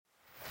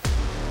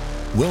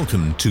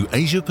Welcome to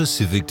Asia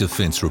Pacific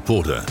Defence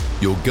Reporter,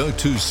 your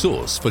go-to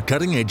source for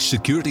cutting-edge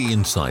security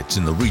insights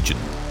in the region.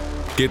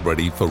 Get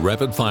ready for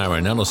rapid-fire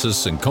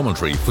analysis and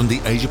commentary from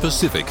the Asia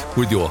Pacific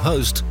with your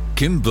host,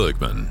 Kim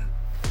Bergman.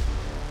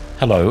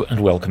 Hello and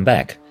welcome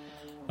back.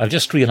 I've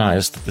just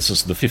realised that this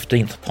is the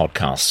 15th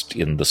podcast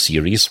in the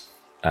series,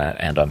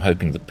 and I'm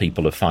hoping that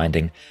people are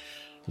finding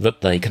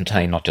that they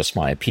contain not just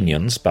my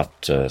opinions,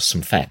 but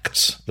some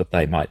facts that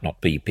they might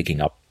not be picking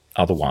up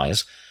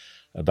otherwise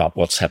about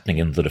what's happening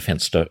in the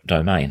defence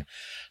domain.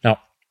 Now,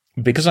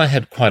 because I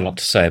had quite a lot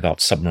to say about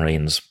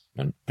submarines,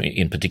 and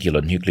in particular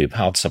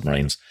nuclear-powered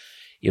submarines,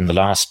 in the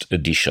last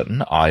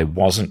edition, I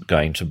wasn't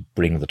going to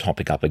bring the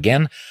topic up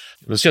again.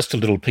 It was just a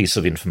little piece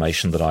of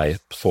information that I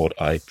thought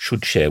I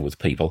should share with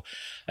people,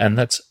 and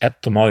that's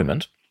at the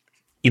moment,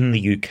 in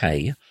the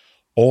UK,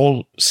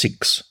 all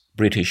 6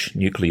 British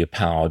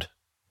nuclear-powered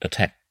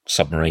attack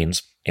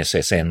submarines,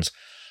 SSNs,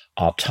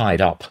 are tied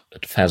up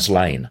at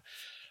Faslane.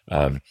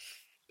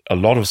 A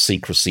lot of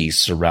secrecy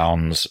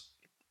surrounds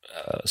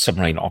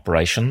submarine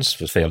operations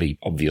for fairly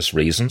obvious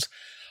reasons.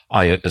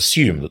 I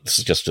assume that this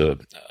is just a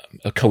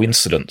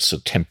coincidence,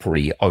 a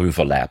temporary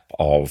overlap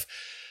of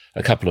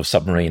a couple of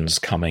submarines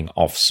coming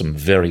off some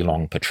very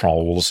long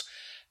patrols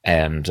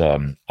and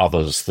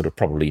others that are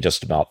probably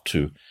just about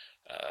to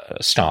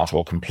start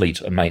or complete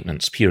a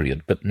maintenance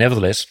period. But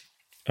nevertheless,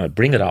 I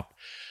bring it up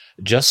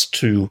just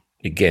to,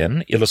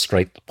 again,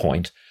 illustrate the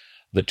point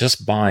that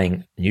just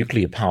buying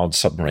nuclear-powered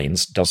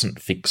submarines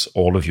doesn't fix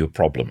all of your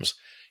problems.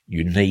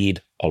 You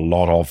need a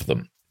lot of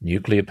them.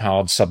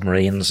 Nuclear-powered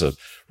submarines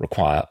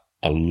require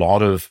a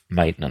lot of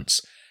maintenance.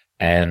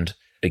 And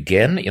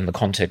again, in the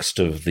context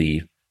of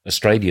the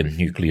Australian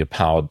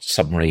nuclear-powered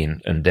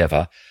submarine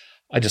endeavour,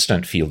 I just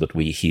don't feel that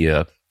we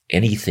hear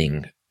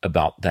anything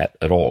about that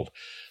at all.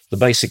 The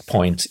basic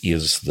point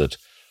is that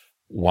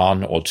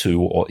 1 or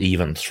 2 or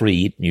even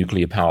 3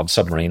 nuclear-powered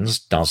submarines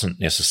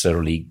doesn't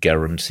necessarily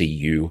guarantee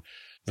you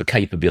the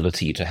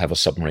capability to have a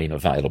submarine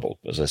available.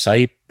 As I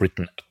say,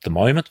 Britain at the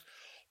moment,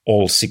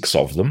 all 6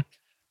 of them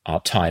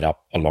are tied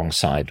up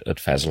alongside at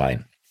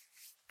Faslane.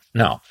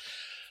 Now,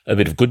 a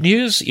bit of good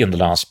news. In the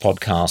last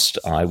podcast,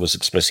 I was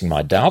expressing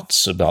my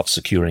doubts about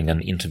securing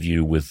an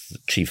interview with the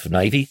Chief of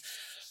Navy,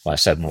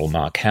 Vice Admiral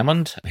Mark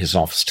Hammond. His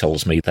office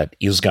tells me that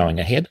is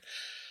going ahead,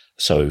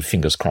 so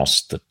fingers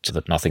crossed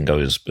that nothing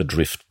goes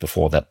adrift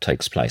before that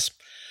takes place.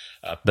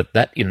 But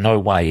that in no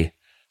way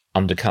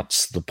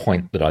undercuts the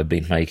point that I've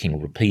been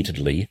making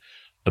repeatedly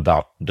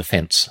about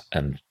defence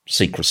and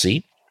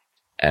secrecy,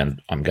 and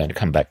I'm going to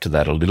come back to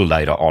that a little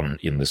later on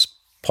in this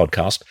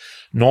podcast.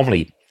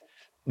 Normally,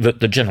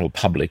 the general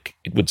public,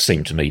 it would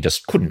seem to me,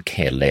 just couldn't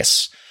care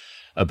less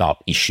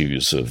about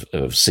issues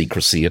of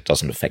secrecy. It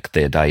doesn't affect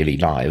their daily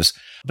lives.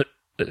 But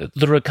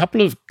there are a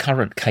couple of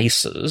current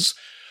cases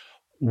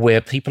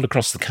where people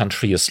across the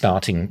country are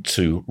starting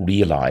to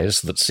realise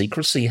that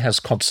secrecy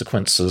has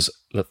consequences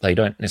that they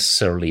don't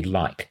necessarily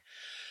like.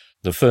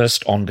 The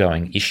first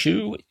ongoing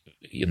issue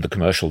in the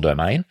commercial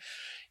domain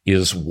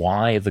is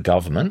why the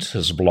government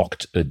has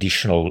blocked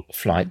additional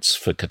flights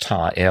for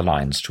Qatar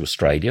Airlines to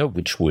Australia,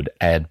 which would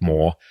add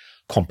more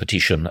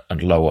competition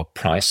and lower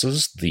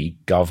prices. The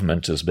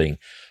government is being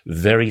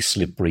very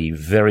slippery,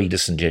 very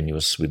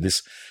disingenuous with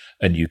this,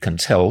 and you can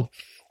tell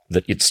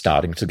that it's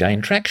starting to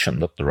gain traction,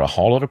 that there are a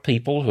whole lot of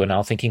people who are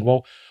now thinking,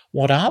 well,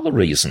 what are the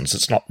reasons?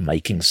 It's not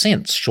making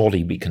sense.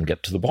 Surely we can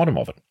get to the bottom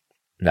of it.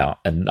 Now,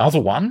 another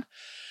one,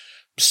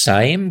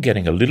 same,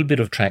 getting a little bit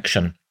of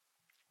traction.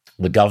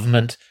 The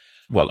government,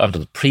 under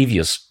the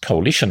previous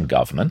coalition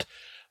government,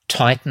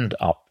 tightened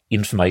up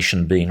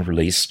information being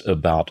released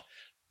about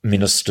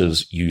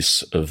ministers'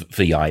 use of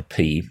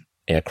VIP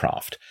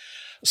aircraft,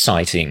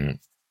 citing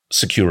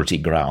security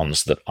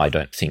grounds that I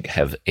don't think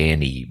have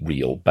any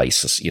real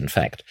basis. In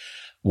fact,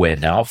 we're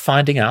now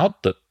finding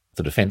out that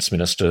the Defence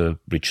Minister,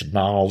 Richard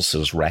Marles,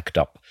 has racked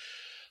up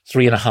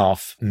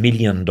 $3.5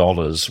 million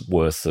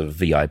worth of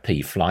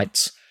VIP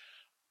flights.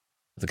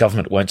 The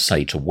government won't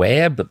say to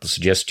where, but the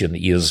suggestion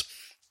is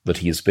that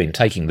he has been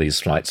taking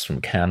these flights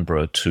from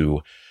Canberra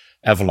to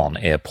Avalon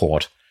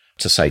Airport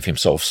to save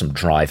himself some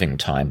driving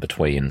time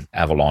between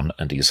Avalon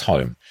and his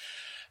home.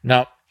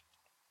 Now,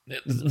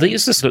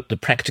 these are the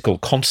practical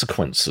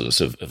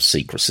consequences of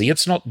secrecy.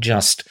 It's not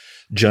just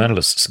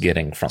journalists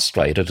getting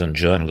frustrated and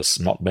journalists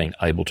not being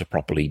able to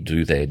properly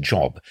do their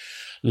job.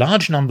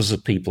 Large numbers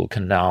of people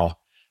can now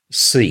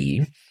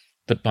see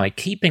that by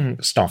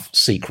keeping stuff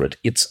secret,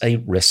 it's a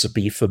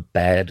recipe for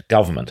bad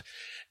government.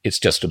 It's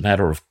just a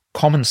matter of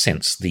common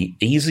sense. The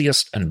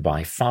easiest and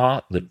by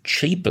far the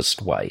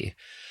cheapest way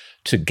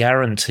to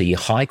guarantee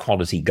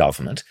high-quality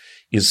government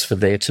is for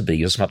there to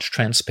be as much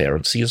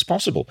transparency as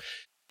possible.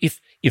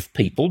 If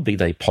people, be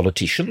they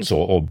politicians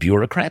or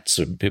bureaucrats,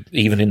 or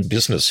even in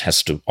business,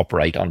 has to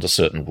operate under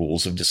certain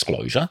rules of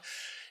disclosure,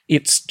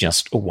 it's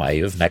just a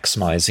way of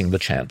maximising the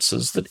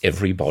chances that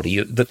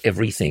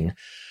everything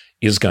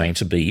is going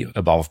to be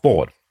above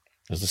board.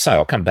 As I say,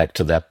 I'll come back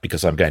to that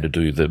because I'm going to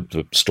do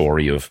the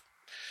story of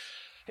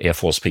Air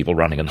Force people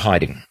running and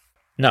hiding.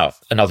 Now,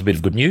 another bit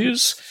of good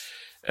news.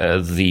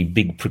 The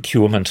big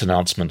procurement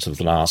announcement of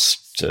the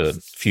last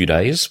few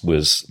days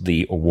was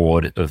the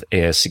award of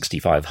Air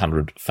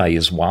 6500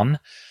 Phase 1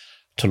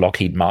 to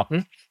Lockheed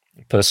Martin.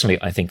 Personally,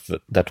 I think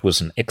that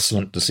was an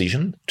excellent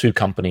decision. Two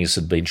companies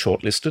had been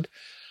shortlisted,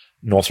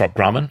 Northrop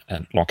Grumman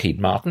and Lockheed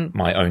Martin.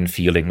 My own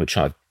feeling, which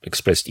I've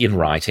expressed in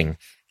writing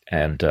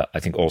and I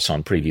think also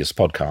on previous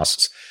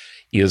podcasts,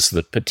 is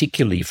that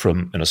particularly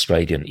from an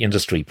Australian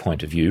industry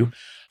point of view,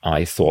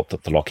 I thought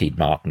that the Lockheed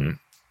Martin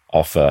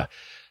offer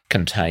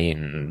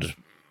contained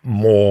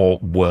more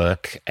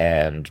work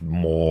and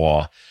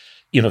more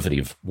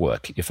innovative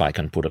work, if I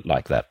can put it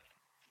like that.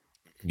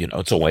 You know,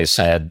 it's always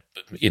sad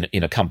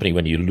in a company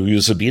when you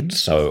lose a bid,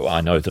 so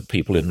I know that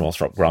people in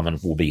Northrop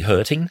Grumman will be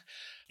hurting.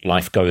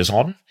 Life goes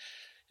on.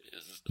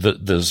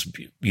 There's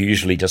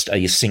usually just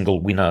a single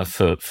winner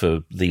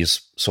for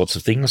these sorts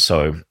of things,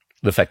 so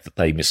the fact that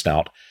they missed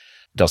out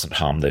doesn't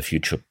harm their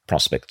future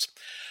prospects.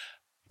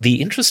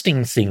 The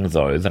interesting thing,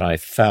 though, that I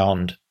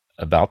found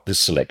about this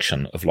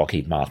selection of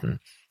Lockheed Martin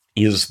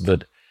is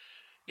that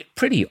it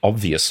pretty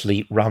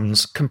obviously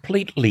runs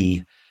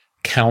completely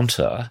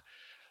counter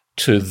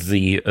to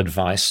the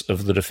advice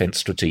of the Defence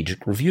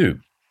Strategic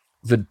Review.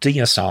 The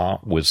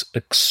DSR was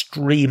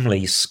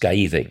extremely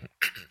scathing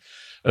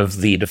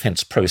of the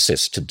defence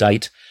process to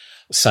date,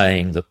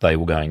 saying that they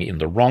were going in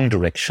the wrong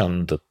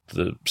direction, that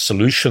the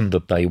solution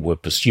that they were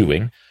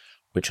pursuing,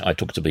 which I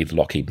took to be the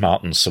Lockheed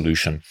Martin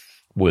solution,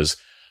 was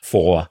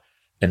for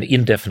an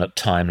indefinite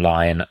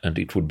timeline and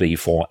it would be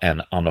for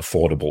an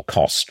unaffordable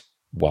cost.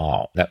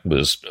 Wow, that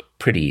was a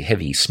pretty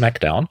heavy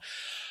smackdown.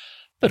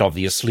 But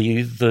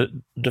obviously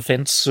the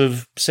defence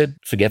have said,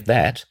 forget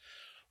that,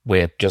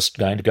 we're just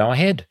going to go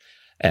ahead.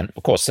 And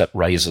of course that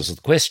raises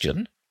the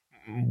question,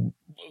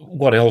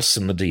 what else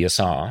in the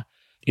DSR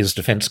is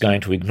defence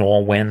going to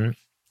ignore when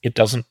it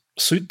doesn't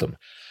suit them?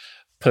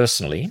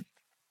 Personally,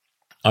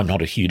 I'm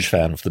not a huge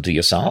fan of the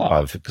DSR.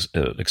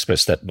 I've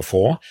expressed that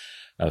before.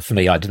 For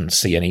me, I didn't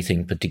see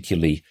anything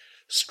particularly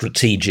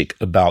strategic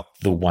about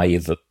the way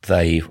that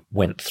they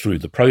went through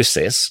the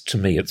process. To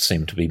me, it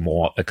seemed to be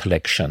more a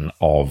collection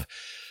of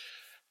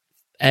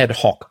ad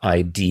hoc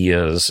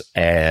ideas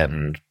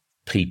and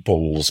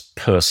people's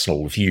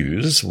personal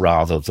views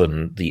rather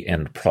than the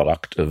end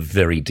product of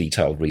very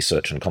detailed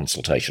research and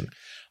consultation.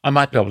 I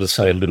might be able to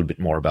say a little bit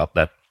more about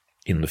that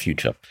in the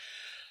future.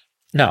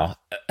 Now,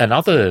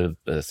 another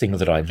thing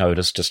that I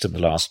noticed just in the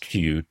last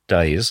few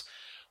days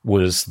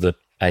was that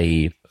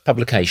a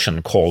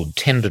publication called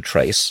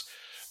TenderTrace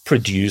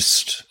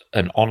produced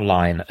an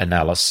online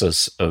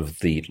analysis of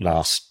the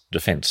last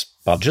defence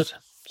budget.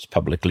 It's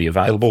publicly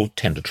available,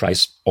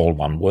 TenderTrace, all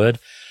one word.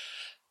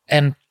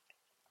 And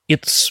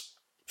its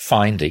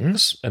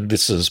findings, and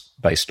this is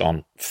based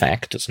on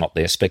fact, it's not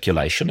their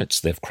speculation,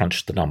 they've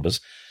crunched the numbers,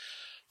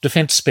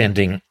 defence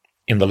spending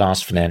in the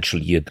last financial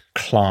year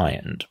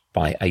declined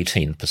by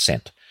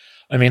 18%.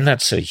 I mean,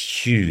 that's a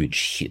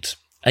huge hit.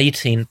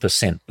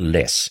 18%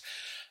 less.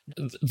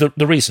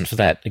 The reason for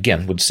that,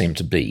 again, would seem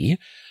to be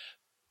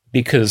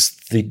because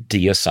the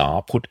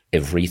DSR put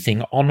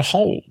everything on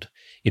hold.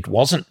 It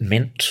wasn't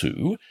meant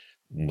to,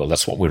 well,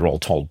 that's what we're all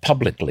told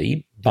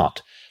publicly,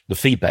 but the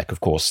feedback,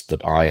 of course,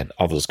 that I and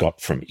others got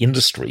from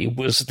industry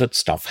was that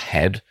stuff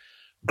had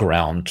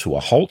ground to a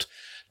halt.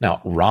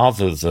 Now,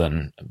 rather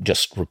than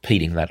just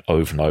repeating that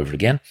over and over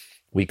again,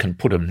 we can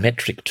put a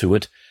metric to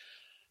it,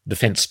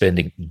 defence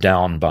spending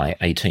down by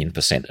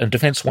 18%, and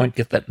defence won't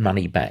get that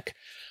money back.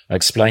 I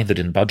explained that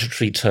in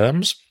budgetary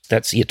terms,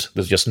 that's it.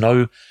 There's just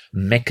no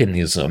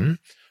mechanism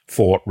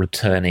for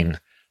returning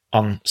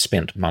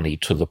unspent money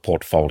to the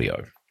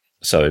portfolio.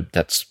 So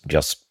that's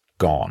just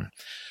gone.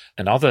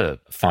 Another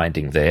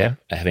finding there,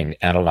 having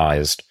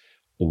analysed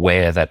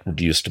where that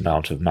reduced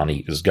amount of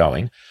money is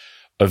going,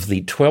 of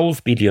the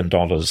 $12 billion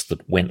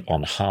that went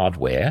on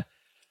hardware,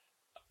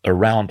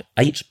 around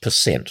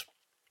 8%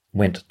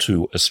 went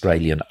to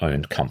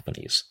Australian-owned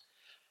companies.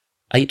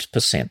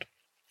 8%.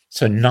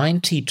 So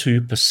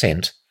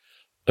 92%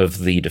 of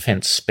the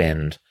defence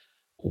spend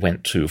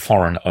went to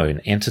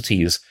foreign-owned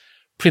entities,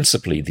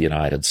 principally the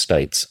United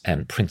States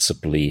and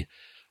principally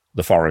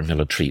the foreign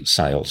military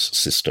sales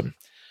system.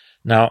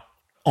 Now,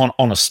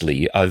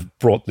 honestly, I've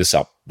brought this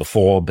up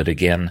before, but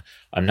again,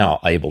 I'm now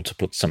able to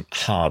put some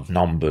hard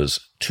numbers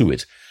to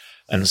it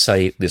and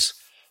say this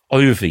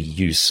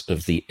overuse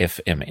of the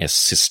FMS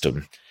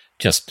system,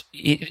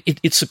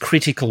 it's a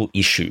critical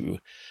issue.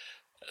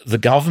 The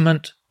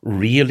government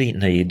really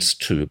needs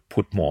to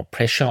put more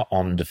pressure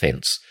on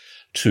defence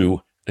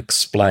to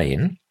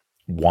explain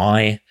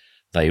why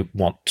they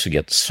want to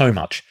get so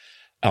much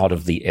out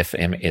of the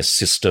FMS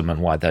system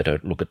and why they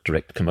don't look at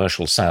direct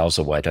commercial sales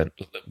or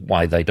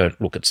why they don't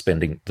look at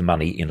spending the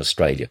money in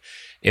Australia.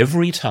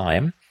 Every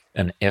time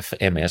an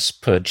FMS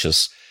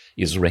purchase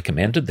is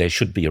recommended, there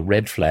should be a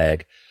red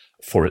flag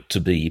for it to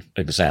be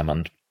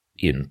examined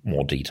in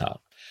more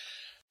detail.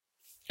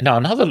 Now,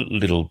 another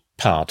little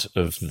part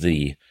of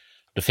the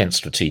Defence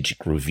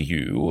Strategic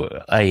Review,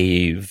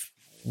 a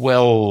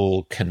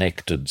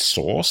well-connected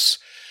source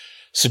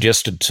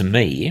suggested to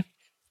me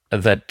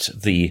that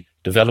the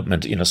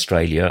development in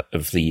Australia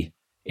of the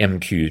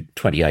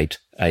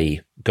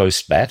MQ-28A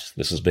Ghost Bat.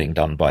 This is being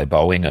done by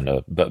Boeing and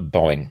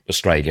Boeing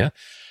Australia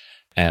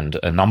and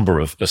a number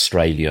of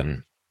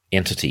Australian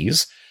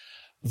entities,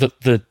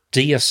 that the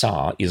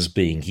DSR is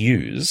being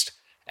used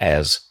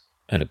as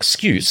an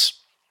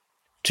excuse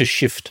to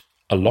shift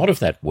a lot of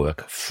that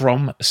work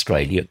from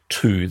Australia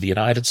to the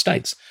United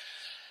States.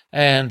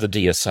 And the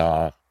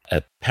DSR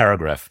at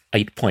paragraph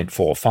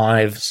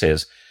 8.45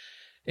 says,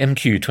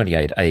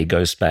 MQ-28A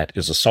Ghost Bat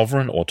is a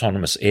sovereign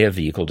autonomous air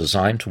vehicle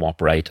designed to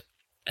operate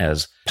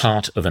as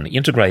part of an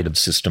integrated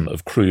system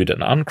of crewed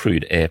and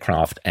uncrewed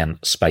aircraft and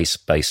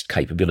space-based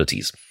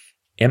capabilities.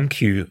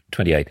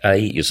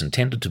 MQ-28A is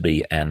intended to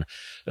be an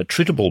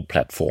attritable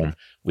platform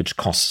which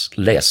costs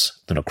less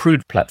than a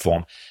crewed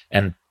platform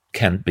and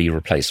can be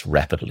replaced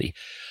rapidly.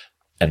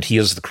 And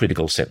here's the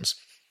critical sentence.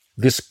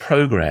 This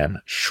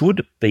program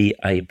should be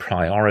a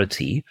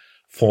priority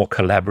for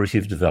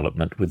collaborative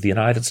development with the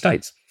United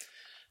States.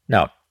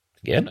 Now,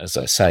 again, as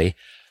I say,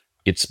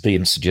 it's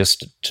been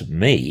suggested to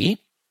me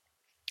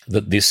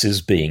that this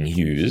is being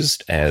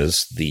used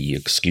as the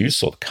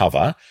excuse or the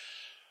cover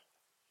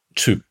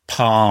to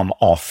palm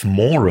off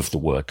more of the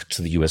work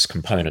to the US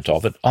component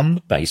of it on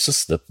the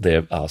basis that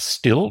there are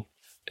still,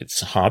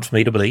 it's hard for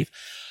me to believe,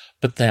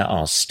 but there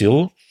are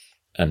still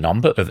a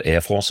number of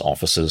Air Force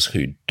officers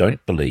who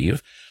don't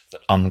believe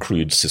that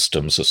uncrewed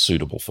systems are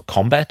suitable for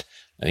combat.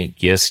 I mean,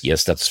 yes,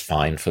 that's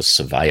fine for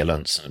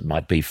surveillance. It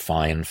might be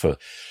fine for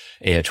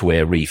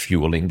air-to-air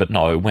refueling, but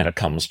no, when it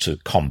comes to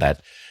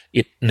combat,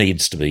 it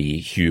needs to be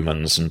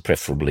humans and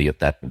preferably at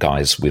that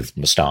guys with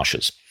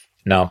moustaches.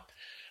 Now,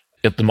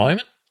 at the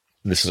moment,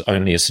 this is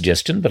only a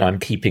suggestion, but I'm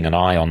keeping an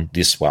eye on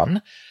this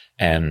one,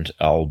 and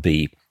I'll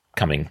be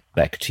coming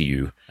back to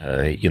you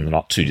in the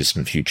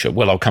not-too-distant future.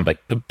 Well, I'll come back,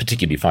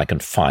 particularly if I can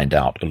find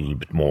out a little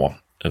bit more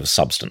of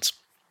substance.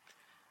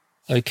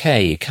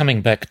 Okay,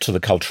 coming back to the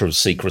culture of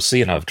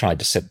secrecy, and I've tried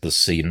to set the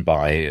scene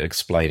by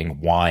explaining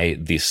why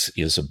this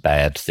is a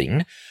bad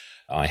thing.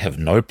 I have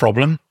no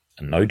problem,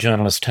 and no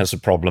journalist has a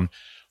problem,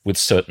 with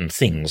certain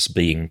things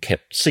being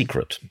kept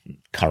secret.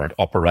 Current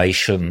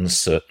operations,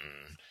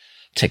 certain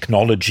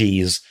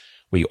technologies,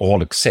 we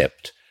all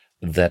accept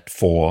that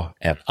for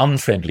an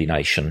unfriendly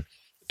nation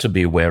to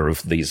be aware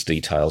of these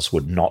details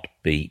would not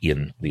be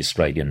in the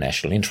Australian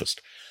national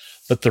interest.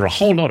 But there are a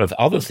whole lot of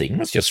other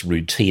things, just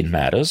routine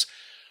matters,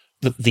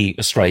 that the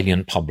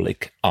Australian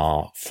public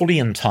are fully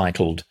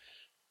entitled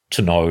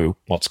to know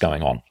what's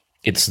going on.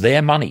 It's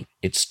their money.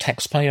 It's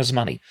taxpayers'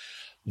 money.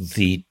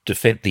 The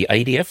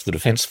ADF, the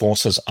Defence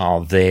Forces,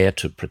 are there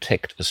to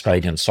protect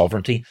Australian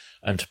sovereignty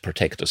and to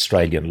protect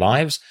Australian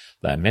lives.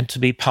 They're meant to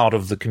be part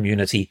of the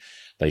community.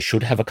 They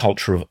should have a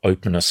culture of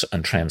openness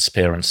and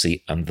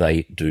transparency, and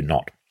they do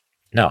not.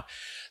 Now,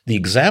 the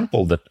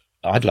example that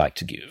I'd like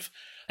to give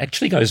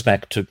actually goes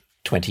back to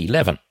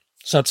 2011.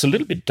 So it's a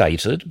little bit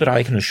dated, but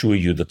I can assure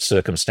you that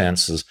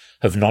circumstances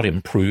have not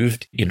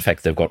improved. In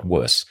fact, they've got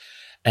worse.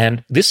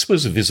 And this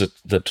was a visit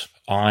that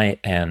I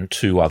and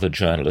two other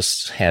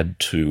journalists had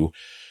to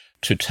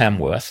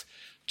Tamworth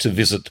to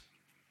visit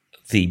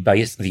the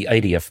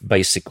ADF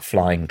Basic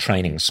Flying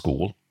Training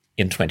School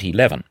in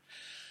 2011.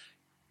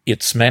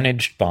 It's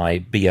managed by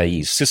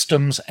BAE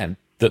Systems, and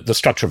the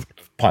structure of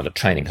pilot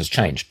training has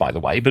changed, by the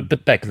way,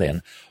 but back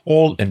then,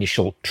 all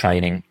initial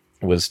training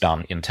was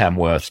done in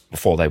Tamworth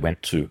before they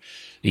went to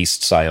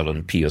East Sale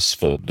and Pearce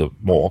for the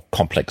more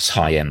complex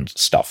high-end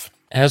stuff.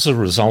 As a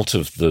result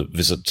of the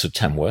visit to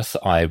Tamworth,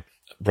 I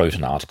wrote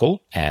an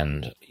article,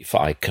 and if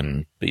I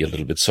can be a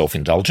little bit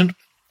self-indulgent,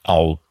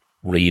 I'll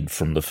read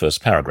from the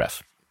first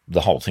paragraph.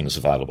 The whole thing is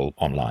available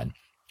online.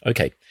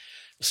 Okay,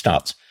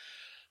 starts.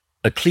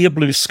 A clear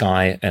blue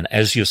sky, an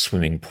azure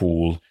swimming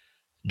pool,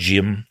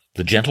 gym,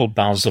 the gentle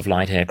buzz of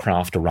light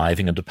aircraft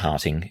arriving and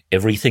departing,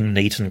 everything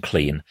neat and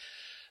clean,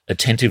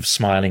 attentive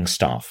smiling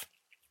staff.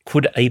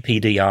 Could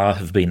APDR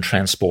have been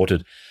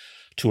transported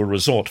to a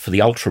resort for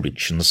the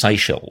ultra-rich in the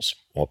Seychelles,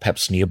 or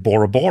perhaps near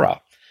Bora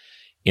Bora,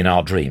 in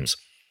our dreams?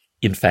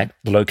 In fact,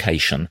 the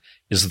location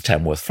is the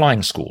Tamworth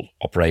Flying School,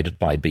 operated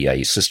by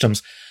BAE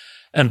Systems,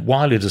 and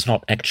while it is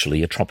not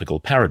actually a tropical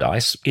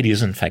paradise, it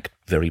is in fact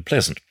very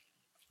pleasant.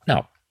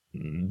 Now,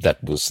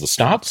 that was the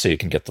start, so you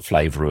can get the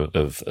flavour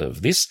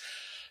of this.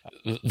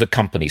 The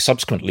company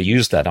subsequently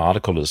used that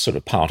article as sort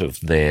of part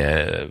of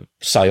their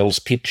sales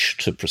pitch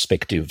to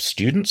prospective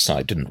students.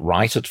 I didn't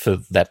write it for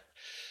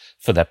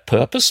that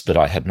purpose, but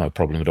I had no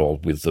problem at all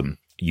with them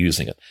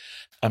using it.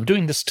 I'm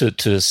doing this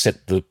to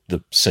set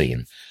the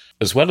scene.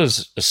 As well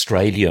as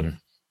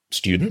Australian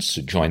students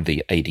who joined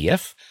the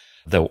ADF,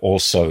 there were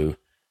also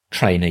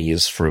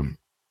trainees from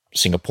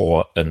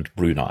Singapore and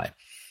Brunei.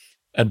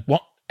 And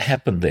what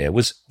happened there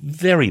was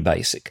very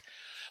basic.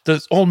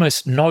 There's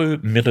almost no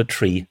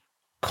military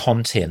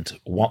content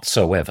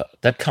whatsoever.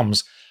 That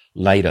comes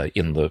later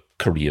in the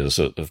careers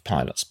of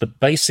pilots. But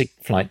basic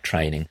flight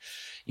training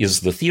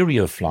is the theory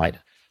of flight,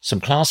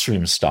 some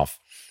classroom stuff,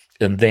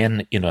 and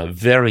then in a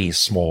very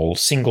small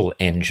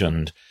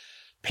single-engined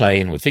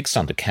plane with fixed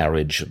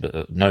undercarriage,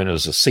 known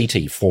as a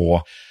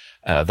CT-4,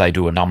 They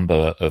do a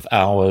number of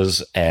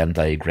hours and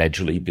they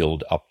gradually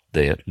build up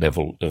their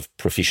level of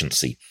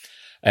proficiency.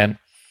 And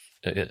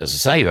as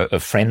I say, a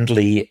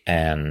friendly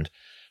and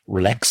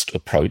relaxed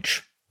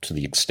approach to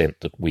the extent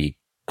that we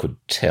could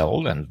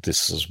tell, and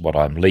this is what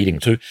I'm leading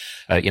to.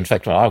 In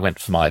fact, when I went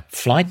for my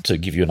flight, to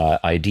give you an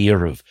idea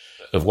of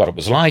what it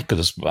was like,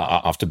 because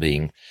after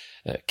being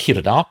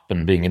kitted up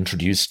and being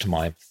introduced to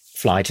my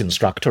flight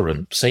instructor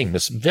and seeing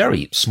this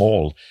very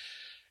small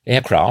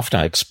aircraft,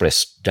 I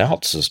expressed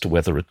doubts as to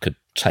whether it could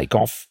take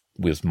off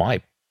with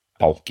my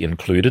bulk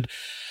included.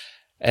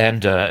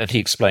 And he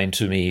explained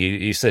to me,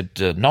 he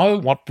said, no,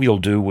 what we'll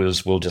do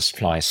is we'll just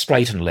fly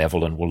straight and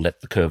level and we'll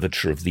let the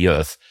curvature of the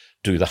Earth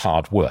do the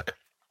hard work.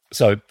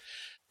 So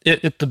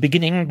at the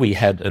beginning, we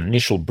had an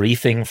initial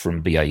briefing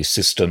from BAE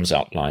Systems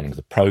outlining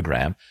the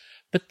program,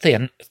 but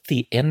then at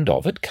the end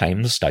of it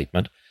came the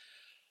statement,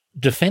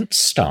 Defence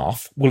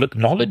staff will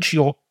acknowledge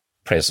your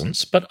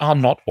presence but are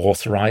not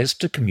authorised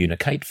to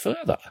communicate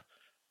further.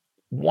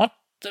 What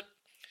the...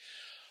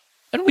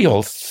 And we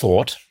all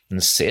thought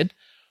and said,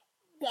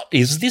 what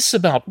is this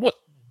about? What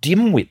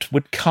dimwit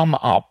would come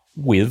up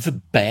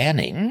with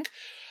banning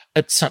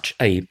at such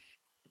a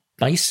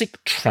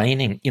basic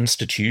training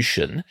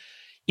institution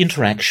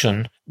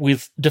interaction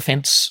with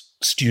defence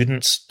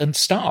students and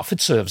staff? It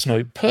serves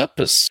no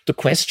purpose. The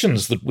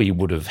questions that we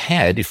would have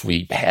had, if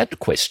we had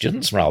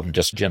questions rather than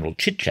just general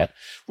chit-chat,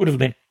 would have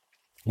been,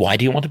 why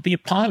do you want to be a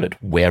pilot?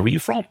 Where are you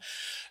from?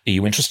 Are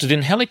you interested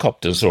in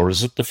helicopters, or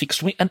is it the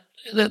fixed wing? And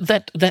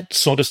that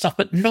sort of stuff.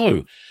 But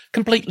no,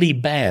 completely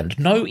banned,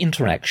 no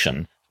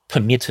interaction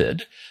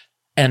permitted,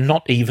 and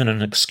not even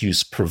an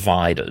excuse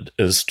provided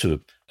as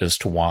to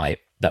why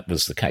that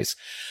was the case.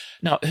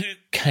 Now, who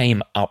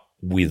came up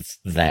with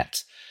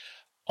that?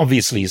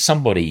 Obviously,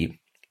 somebody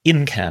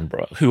in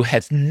Canberra who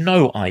had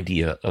no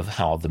idea of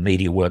how the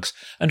media works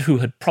and who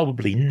had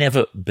probably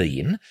never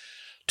been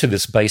to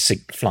this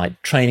basic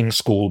flight training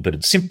school, but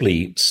had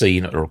simply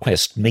seen a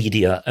request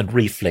media and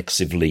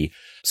reflexively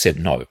said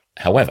no.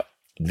 However,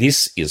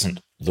 this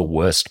isn't the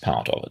worst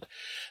part of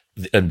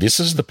it. And this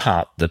is the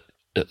part that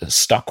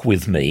stuck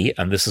with me,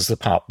 and this is the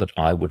part that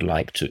I would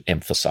like to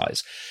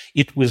emphasize.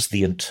 It was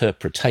the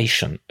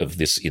interpretation of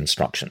this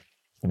instruction.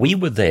 We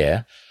were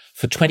there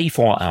for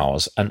 24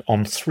 hours, and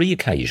on 3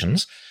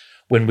 occasions,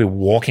 when we were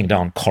walking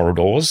down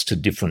corridors to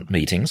different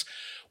meetings,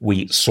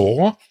 we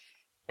saw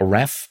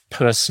RAF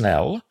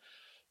personnel,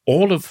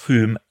 all of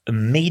whom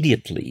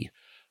immediately,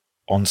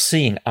 on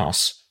seeing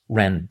us,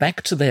 ran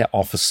back to their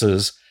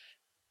offices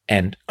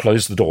and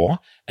closed the door,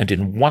 and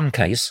in one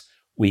case,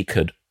 we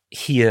could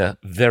hear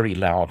very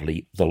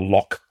loudly the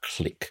lock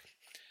click.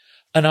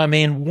 And I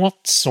mean,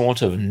 what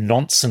sort of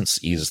nonsense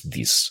is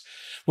this?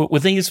 Were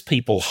these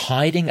people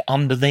hiding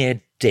under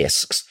their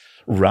desks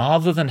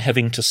rather than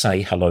having to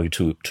say hello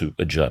to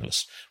a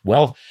journalist?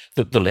 Well,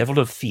 the level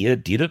of fear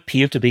did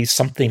appear to be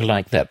something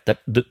like that.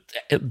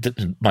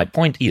 My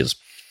point is,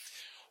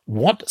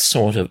 what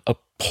sort of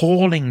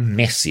appalling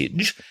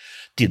message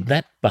did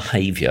that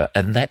behaviour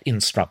and that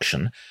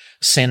instruction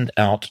send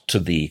out to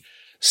the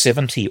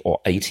 70 or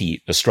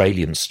 80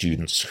 Australian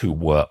students who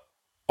were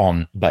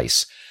on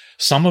base,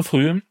 some of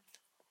whom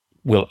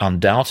will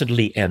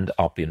undoubtedly end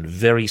up in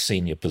very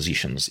senior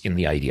positions in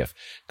the ADF?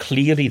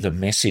 Clearly the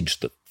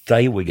message that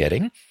they were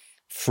getting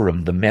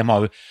from the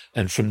memo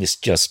and from this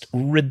just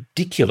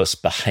ridiculous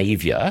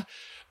behaviour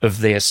of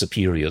their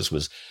superiors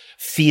was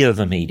fear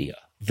the media.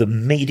 The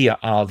media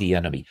are the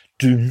enemy.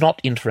 Do not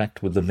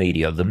interact with the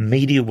media. The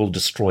media will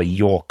destroy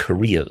your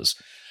careers.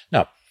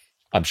 Now,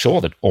 I'm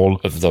sure that all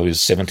of those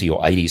 70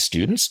 or 80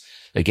 students,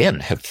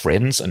 again, have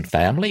friends and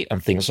family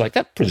and things like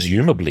that.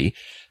 Presumably,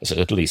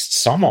 at least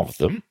some of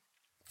them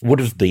would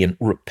have been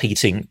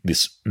repeating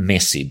this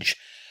message.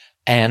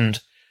 And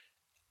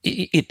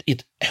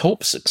it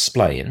helps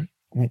explain,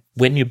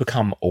 when you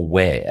become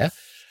aware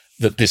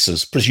that this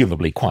is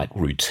presumably quite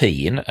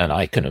routine, and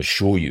I can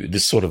assure you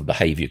this sort of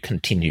behaviour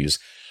continues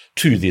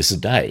to this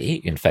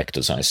day. In fact,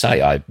 as I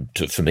say,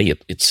 for me,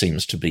 it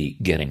seems to be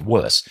getting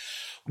worse.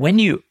 When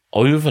you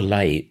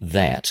overlay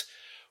that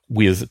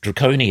with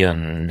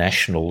draconian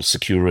national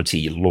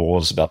security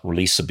laws about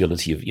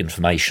releasability of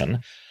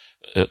information,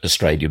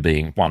 Australia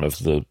being one of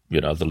the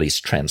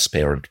least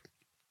transparent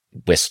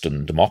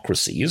Western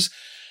democracies,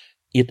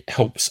 it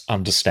helps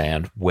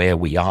understand where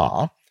we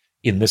are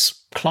in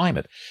this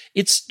climate.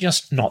 It's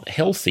just not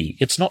healthy.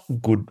 It's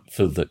not good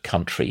for the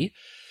country.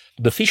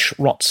 The fish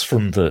rots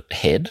from the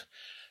head.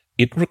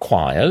 It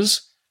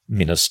requires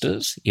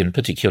ministers, in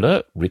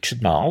particular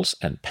Richard Marles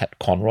and Pat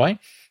Conroy,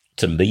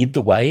 to lead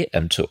the way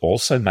and to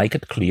also make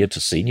it clear to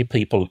senior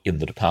people in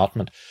the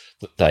department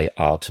that they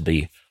are to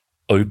be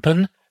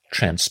open,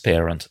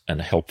 transparent,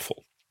 and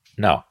helpful.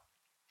 Now,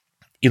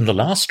 in the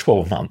last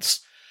 12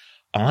 months,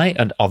 I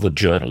and other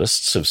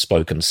journalists have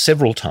spoken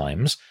several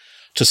times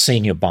to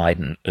senior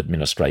Biden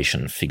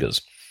administration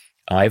figures.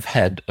 I've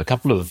had a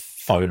couple of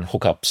phone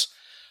hookups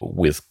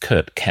with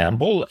Kurt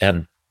Campbell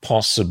and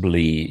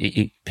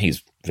possibly,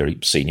 he's very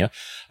senior,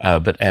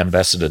 but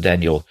Ambassador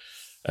Daniel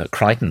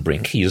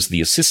Kreitenbrink. He is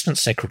the Assistant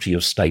Secretary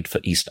of State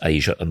for East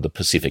Asia and the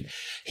Pacific.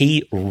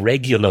 He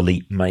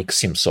regularly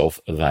makes himself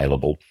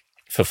available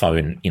for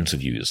phone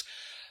interviews.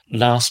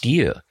 Last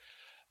year,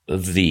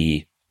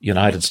 the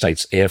United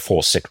States Air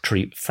Force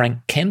Secretary Frank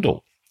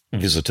Kendall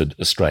visited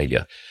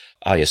Australia.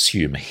 I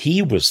assume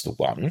he was the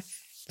one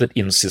that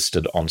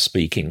insisted on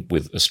speaking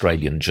with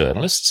Australian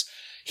journalists.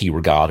 He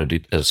regarded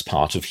it as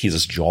part of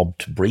his job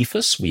to brief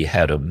us. We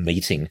had a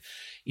meeting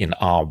in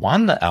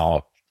R1.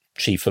 Our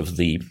Chief of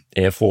the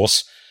Air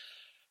Force,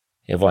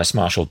 Air Vice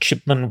Marshal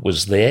Chipman,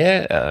 was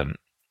there.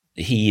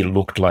 He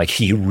looked like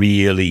he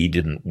really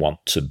didn't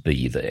want to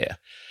be there.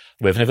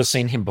 We've never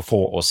seen him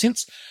before or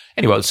since.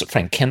 Anyway, it's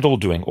Frank Kendall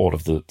doing all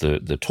of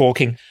the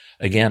talking.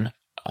 Again,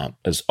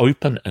 as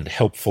open and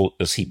helpful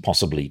as he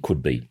possibly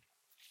could be.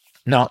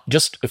 Now,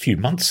 just a few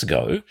months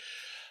ago,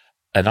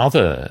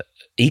 another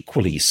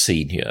equally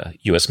senior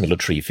US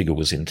military figure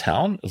was in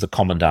town, the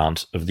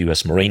Commandant of the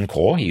US Marine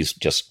Corps. He's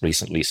just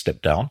recently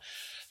stepped down,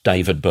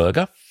 David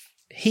Berger.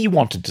 He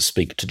wanted to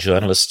speak to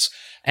journalists,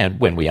 and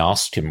when we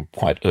asked him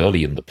quite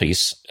early in the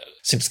piece,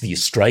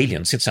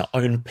 since our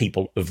own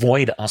people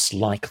avoid us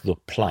like the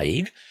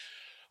plague,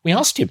 we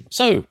asked him,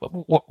 so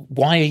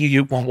why do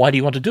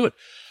you want to do it?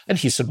 And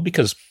he said,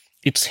 because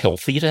it's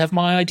healthy to have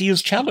my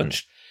ideas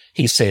challenged.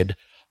 He said,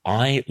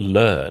 I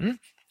learn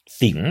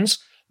things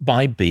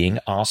by being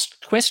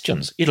asked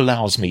questions. It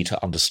allows me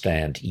to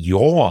understand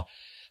your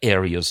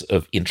areas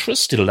of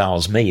interest. It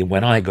allows me,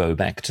 when I go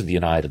back to the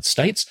United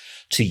States,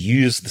 to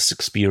use this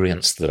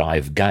experience that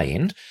I've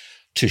gained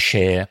to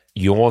share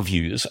your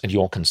views and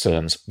your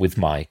concerns with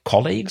my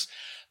colleagues.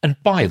 And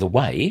by the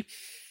way,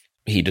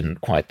 he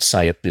didn't quite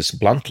say it this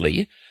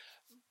bluntly,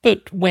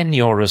 but when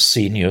you're a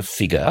senior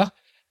figure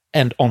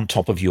and on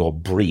top of your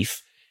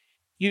brief,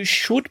 you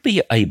should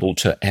be able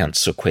to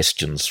answer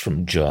questions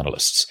from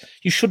journalists.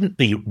 You shouldn't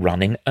be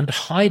running and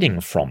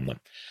hiding from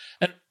them.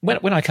 And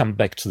when I come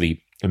back to the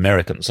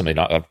Americans, I mean,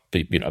 I've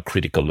been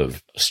critical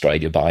of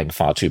Australia buying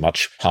far too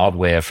much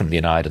hardware from the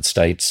United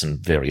States and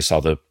various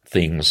other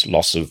things,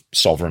 loss of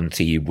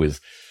sovereignty with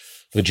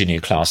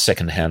Virginia-class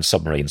second-hand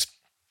submarines.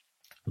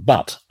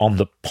 But on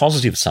the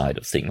positive side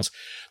of things,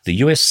 the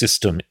US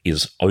system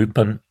is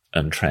open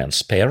and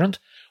transparent.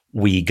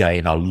 We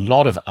gain a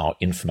lot of our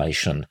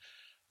information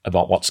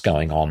about what's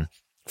going on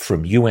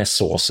from US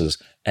sources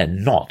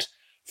and not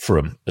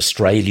from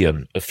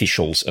Australian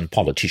officials and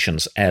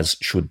politicians, as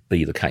should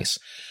be the case.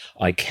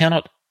 I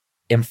cannot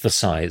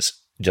emphasize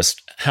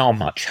just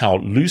how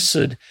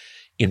lucid,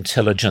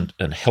 intelligent,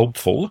 and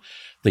helpful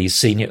these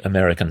senior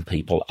American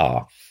people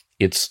are.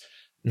 It's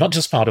not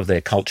just part of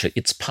their culture,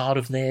 it's part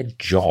of their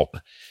job.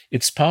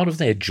 It's part of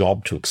their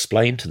job to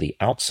explain to the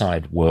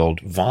outside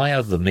world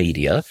via the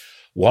media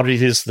what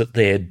it is that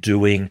they're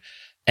doing,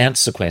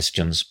 answer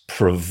questions,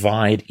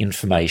 provide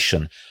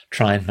information,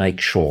 try and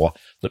make sure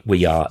that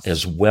we are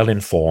as well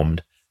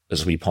informed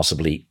as we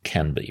possibly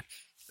can be.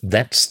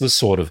 That's the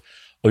sort of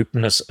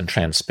openness and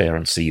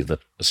transparency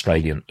that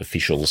Australian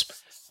officials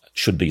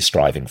should be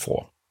striving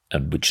for,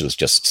 and which is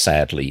just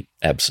sadly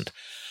absent.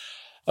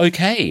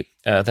 Okay,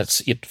 that's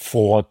it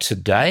for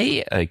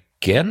today.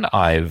 Again,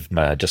 I've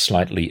just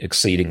slightly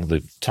exceeding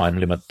the time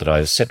limit that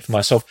I've set for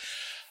myself.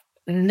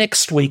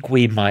 Next week,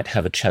 we might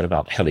have a chat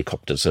about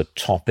helicopters, a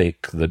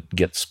topic that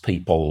gets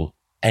people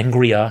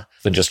angrier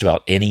than just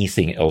about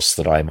anything else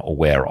that I'm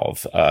aware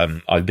of.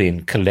 I've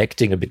been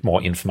collecting a bit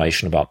more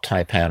information about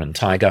Taipan and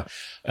Tiger,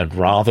 and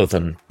rather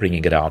than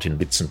bringing it out in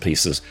bits and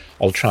pieces,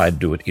 I'll try and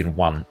do it in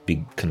one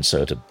big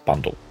concerted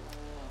bundle.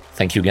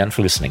 Thank you again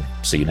for listening.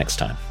 See you next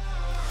time.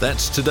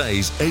 That's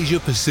today's Asia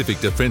Pacific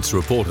Defence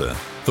Reporter.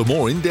 For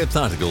more in-depth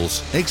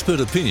articles,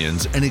 expert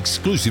opinions and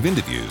exclusive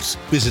interviews,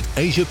 visit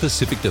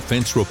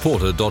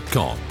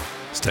AsiaPacificDefenceReporter.com.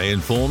 Stay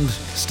informed,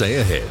 stay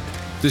ahead.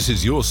 This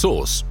is your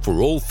source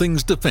for all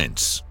things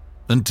defence.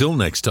 Until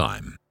next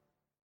time.